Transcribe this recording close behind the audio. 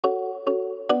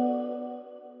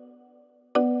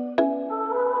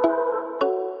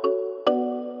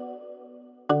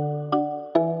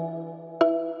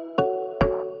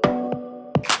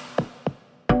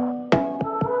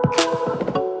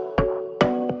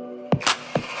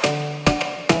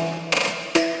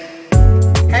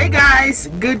guys,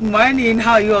 good morning.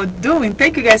 How you all doing?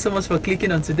 Thank you guys so much for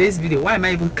clicking on today's video. Why am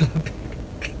I even clapping?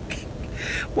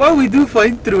 What we do for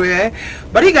intro, eh?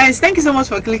 But you guys, thank you so much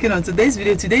for clicking on today's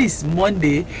video. Today is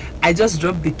Monday. I just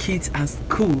dropped the kids at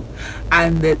school,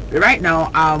 and right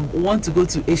now I want to go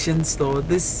to Asian store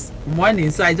this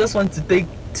morning, so I just want to take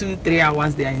 2-3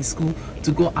 hours they are in school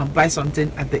to go and buy something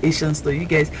at the Asian store. You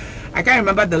guys, I can't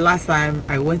remember the last time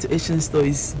I went to Asian store.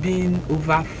 It's been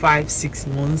over 5-6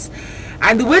 months,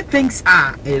 and the way things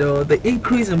are, you know, the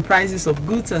increase in prices of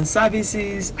goods and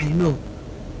services, I know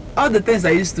all the things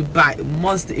I used to buy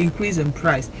must increase in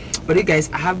price. But you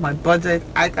guys, I have my budget.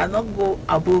 I cannot go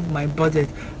above my budget.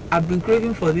 I've been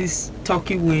craving for this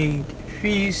turkey wing,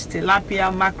 fish, tilapia,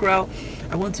 mackerel.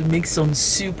 I want to make some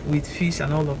soup with fish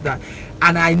and all of that,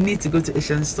 and I need to go to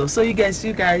Asian store. So you guys,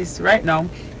 right now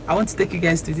I want to take you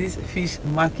guys to this fish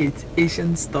market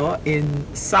Asian store in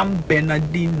San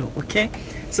Bernardino. Okay,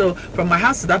 so from my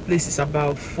house to that place is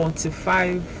about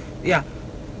 35, yeah,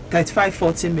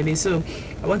 35-40 minutes. So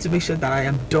I want to make sure that I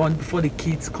am done before the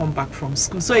kids come back from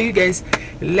school. So you guys,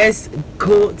 let's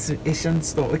go to Asian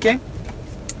store. Okay,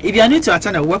 if you are new to our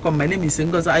channel, welcome. My name is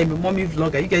Ngozi I. I'm a mommy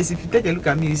vlogger. You guys, if you take a look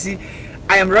at me, you see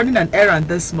I am running an errand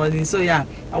this morning. So yeah,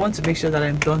 I want to make sure that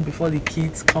I'm done before the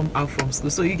kids come out from school.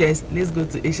 So you guys, let's go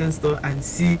to Asian store and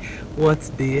see what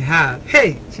they have.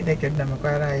 Hey,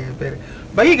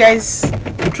 but you guys,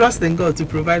 we trust in God to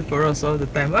provide for us all the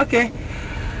time. Okay,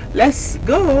 let's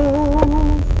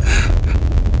go.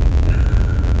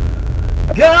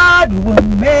 God will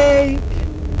make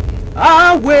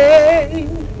a way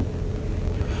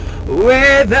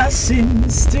where there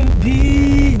seems to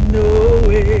be no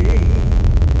way.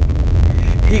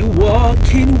 He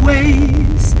walks in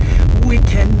ways we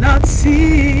cannot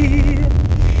see,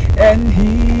 and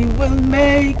He will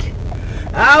make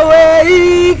a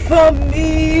way for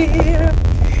me.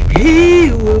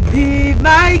 He will be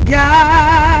my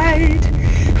guide,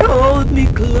 hold me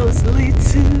closely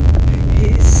to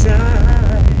His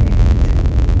side,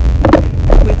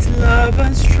 with love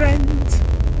and strength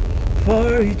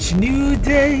for each new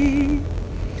day.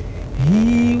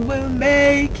 He will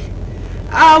make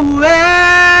a way.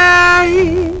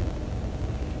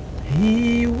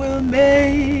 He will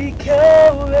make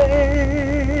a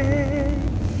way.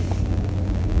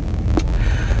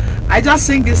 I just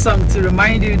sing this song to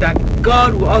remind you that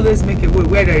God will always make a way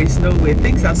where there is no way.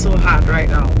 Things are so hard right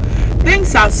now.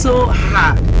 Things are so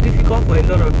hard, difficult for a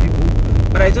lot of people.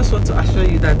 But I just want to assure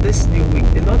you that this new week,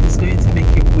 the Lord is going to make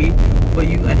a way for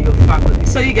you and your family.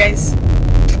 So you guys,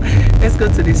 let's go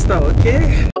to the store,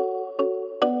 okay?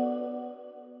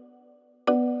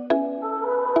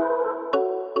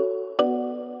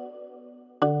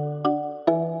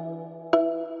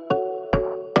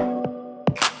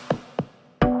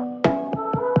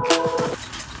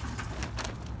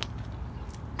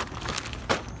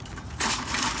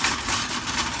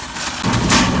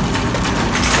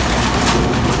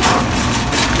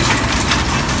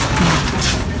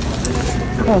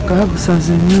 Oh, I have some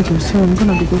noodles, so I'm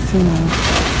gonna be getting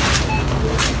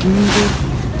noodles.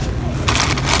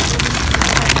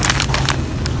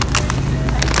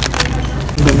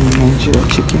 Nigerian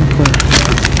chicken curry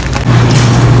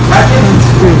and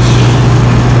fish.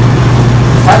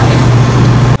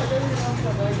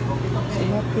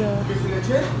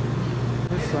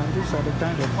 These are the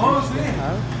kind of fish they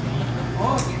have.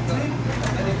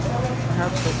 I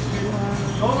have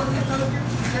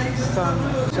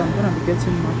so I'm gonna be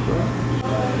getting mackerel.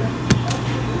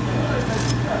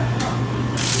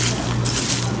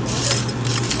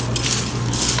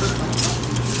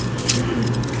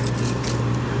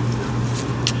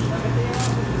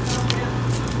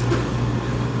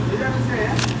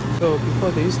 So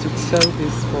before they used to sell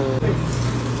this for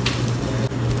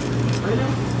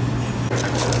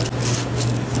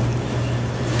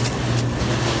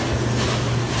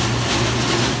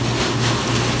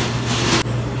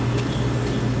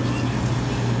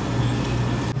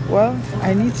well,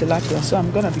 I need tilapia, so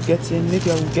I'm gonna be getting, maybe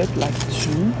I will get like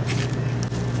 2.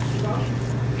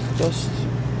 Just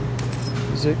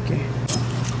it's okay.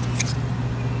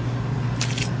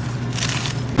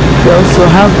 They also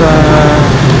have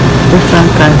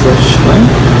different kinds of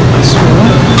shrimp as well.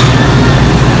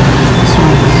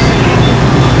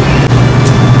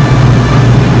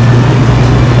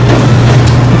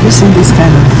 Have you seen this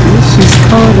kind of fish? It's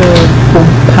called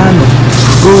pompano,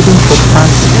 golden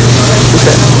pompano.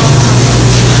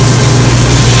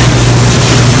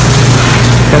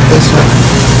 Look at this one.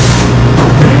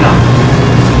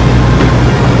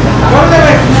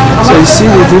 So you see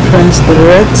the difference. The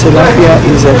red tilapia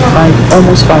is at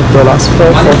almost $5,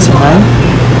 $4.49.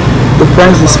 The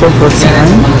price is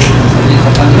 $4.49.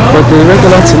 but the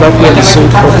regular tilapia is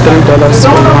sold for $3 per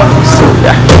one. So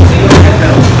yeah.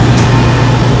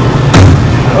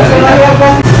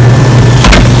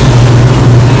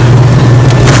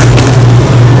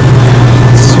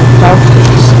 So perfect.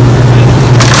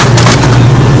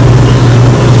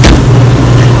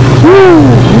 Woo,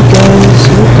 you guys,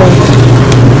 look at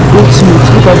goat meat.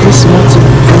 Look at this meat,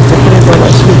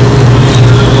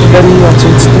 $23. Very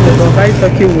 $23. Buy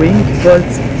turkey wing, but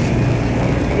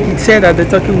it said that the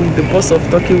turkey wing, the box of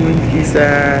turkey wing is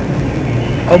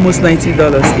almost $90.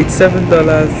 It's $7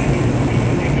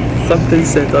 something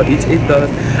cent, or it's $8.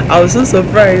 I was so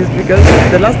surprised because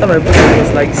the last time I bought it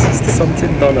was like $60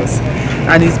 something,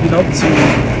 and it's been up to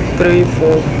 3,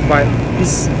 4, 5.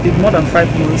 It's been more than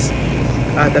 5 months.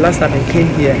 The last time I came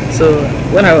here. So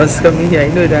when I was coming here, I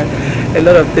know that a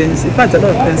lot of things, in fact a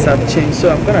lot of things have changed.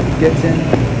 So I'm gonna be getting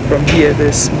from here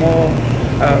the small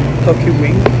turkey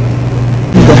wing.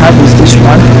 They have is this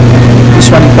one. This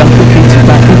one you can cook it. You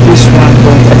can cook this one,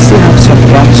 but I still have some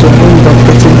gram, so I'm going to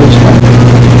getting this one.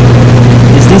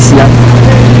 Is this yam?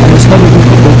 And it's not even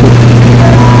potato.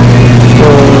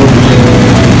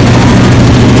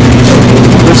 So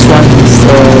this one is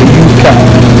yuca. Oh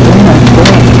my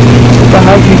god! Look at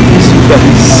how big this yuca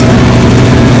is.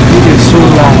 It is so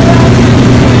long.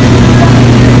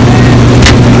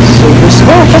 So this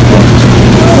okay.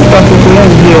 Look at the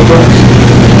here, guys.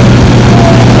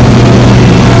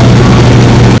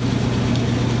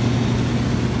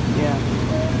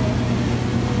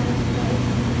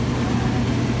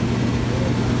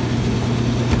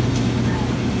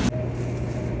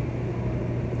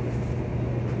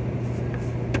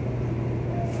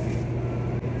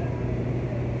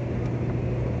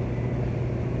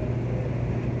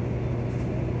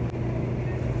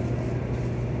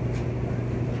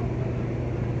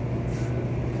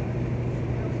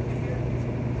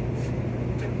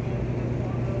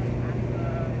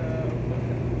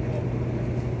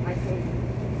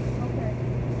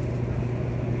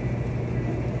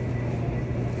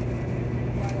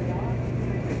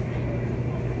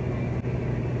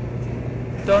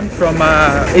 Done from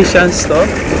Asian stuff.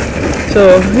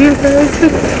 So you guys,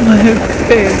 my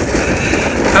face.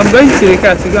 I'm going to the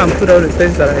car to go and put all the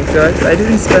things that I got. I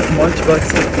didn't spend much, but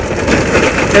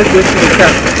let's go to the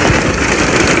car.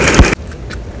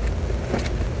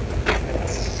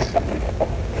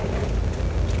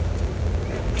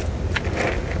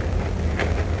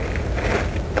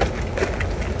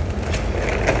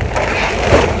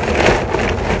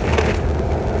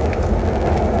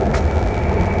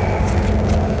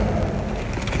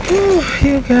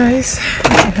 You guys,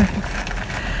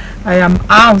 I am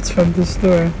out from the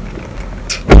store.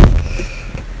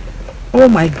 Oh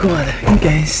my god, you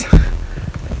guys,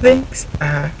 things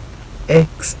are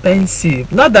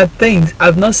expensive. Not that things,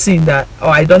 I've not seen that, or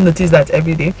I don't notice that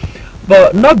every day,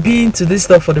 but not being to this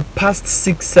store for the past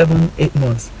 6, 7, 8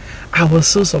 months, I was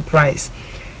so surprised.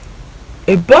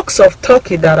 A box of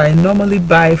turkey that I normally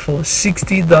buy for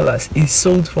 $60 is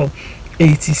sold for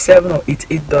 $87 or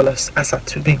 $88 as of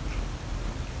today.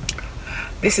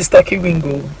 This is turkey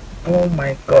wingo. Oh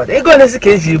my god. Hey God,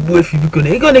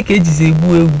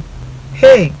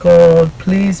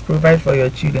 please provide for your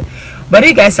children. But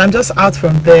hey guys, I'm just out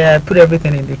from there. I put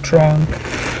everything in the trunk,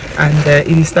 and it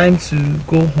is time to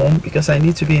go home because I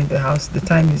need to be in the house. The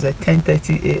time is at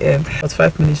 10:30 a.m. About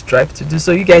 5 minutes drive to do.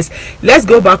 So you guys, let's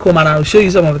go back home and I'll show you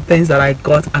some of the things that I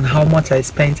got and how much I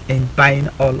spent in buying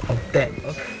all of them.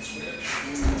 Okay.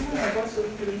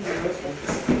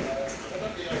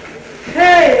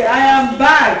 Hey, I am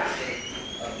back.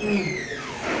 You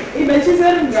guys,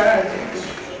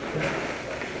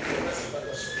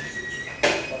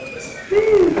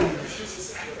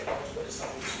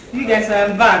 I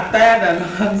am back, tired and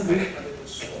hungry.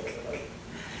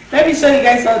 Let me show you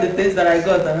guys all the things that I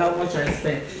got and how much I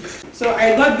spent. So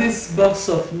I got this box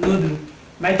of noodle.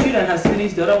 My children has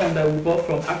finished the other one that we bought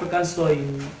from African store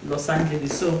in Los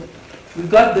Angeles. So we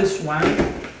got this one,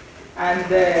 and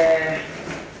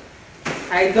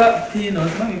I got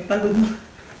peanuts.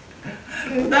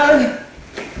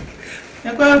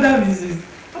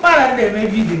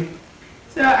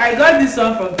 So I got this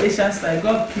one from Asian store. I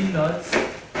got peanuts.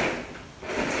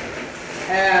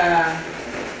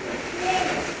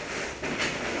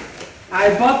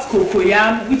 I bought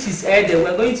cocoyam, which is edible.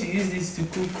 We're going to use this to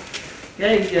cook.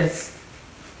 Yeah, yes.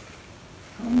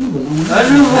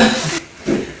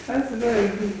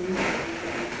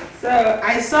 So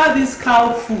I saw this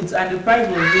cow food and the price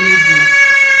was really good.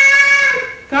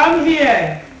 Come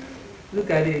here. Look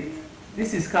at it.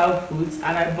 This is cow food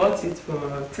and I bought it for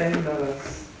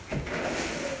 $10.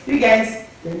 You guys,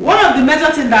 One of the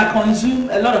major things that consume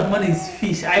a lot of money is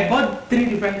fish. I bought 3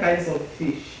 different kinds of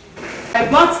fish. I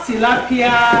bought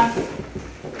tilapia.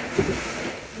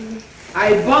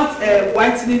 I bought a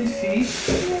whitening fish.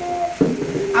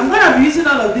 I'm gonna be using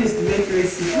all of this to make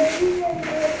recipe.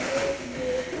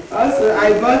 Also,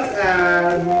 I bought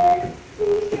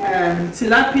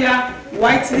tilapia,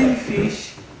 whitening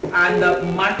fish, and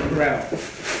mackerel.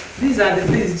 These are the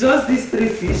things. Just these 3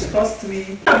 fish cost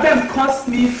me. One of them cost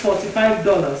me $45.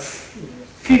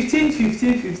 15,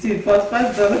 15, 15,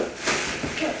 $45.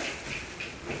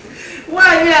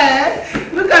 Why? Yeah.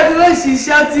 Look at the way she's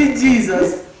shouting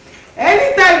Jesus.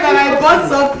 Anytime that I bought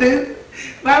something,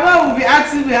 my mom will be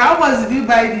asking me, how much did you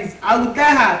buy this? I will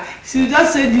tell her, she'll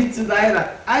just change it to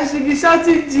Naira. And she'll be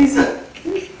shouting Jesus.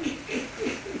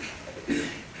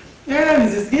 Yeah,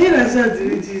 Mrs. Can you not shout to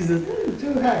me, Jesus?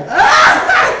 Too high.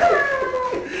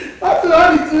 What's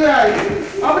wrong with too high?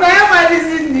 But I am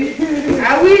listening.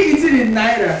 Are we eating in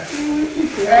Naira?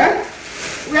 Yeah?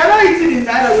 We are not eating in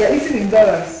Naira, we are eating in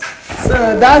dollars. So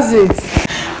that's it.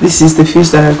 This is the fish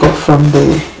that I got from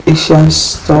the Asian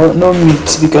store. No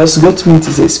meat, because goat meat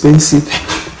is expensive.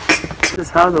 This is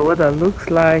how the weather looks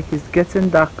like. It's getting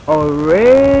dark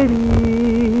already.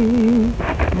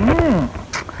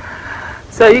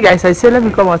 So you guys, I said let me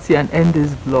come out here and end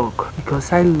this vlog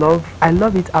because I love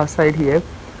it outside here.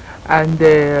 And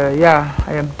yeah,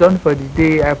 I am done for the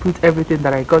day. I put everything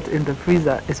that I got in the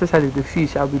freezer, especially the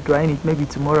fish. I'll be drying it maybe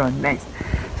tomorrow or next.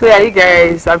 So yeah, you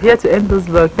guys, I'm here to end this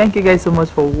vlog. Thank you guys so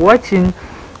much for watching.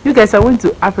 You guys, I went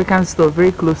to African store,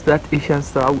 very close to that Asian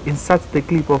store. I will insert the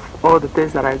clip of all the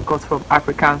things that I got from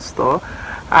African store.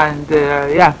 And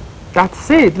yeah, that's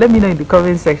it. Let me know in the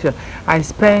comment section. I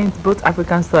spent both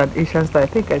African store and Asian store. I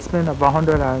think I spent about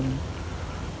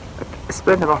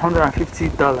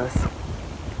 $150.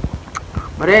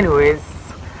 But anyways,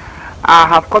 I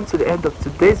have come to the end of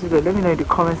today's video. Let me know in the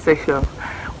comment section,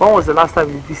 when was the last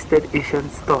time you visited Asian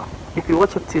store? If you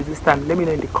watch up till this time, let me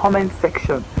know in the comment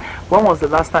section, when was the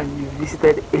last time you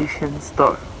visited Asian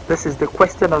store? This is the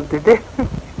question of the day.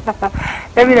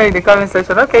 Let me know in the comment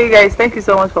section. Okay, you guys, thank you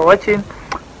so much for watching.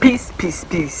 Peace, peace,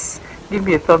 peace. Give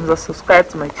me a thumbs up, subscribe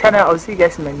to my channel. I'll see you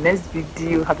guys in my next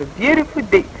video. Have a beautiful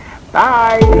day.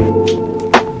 Bye.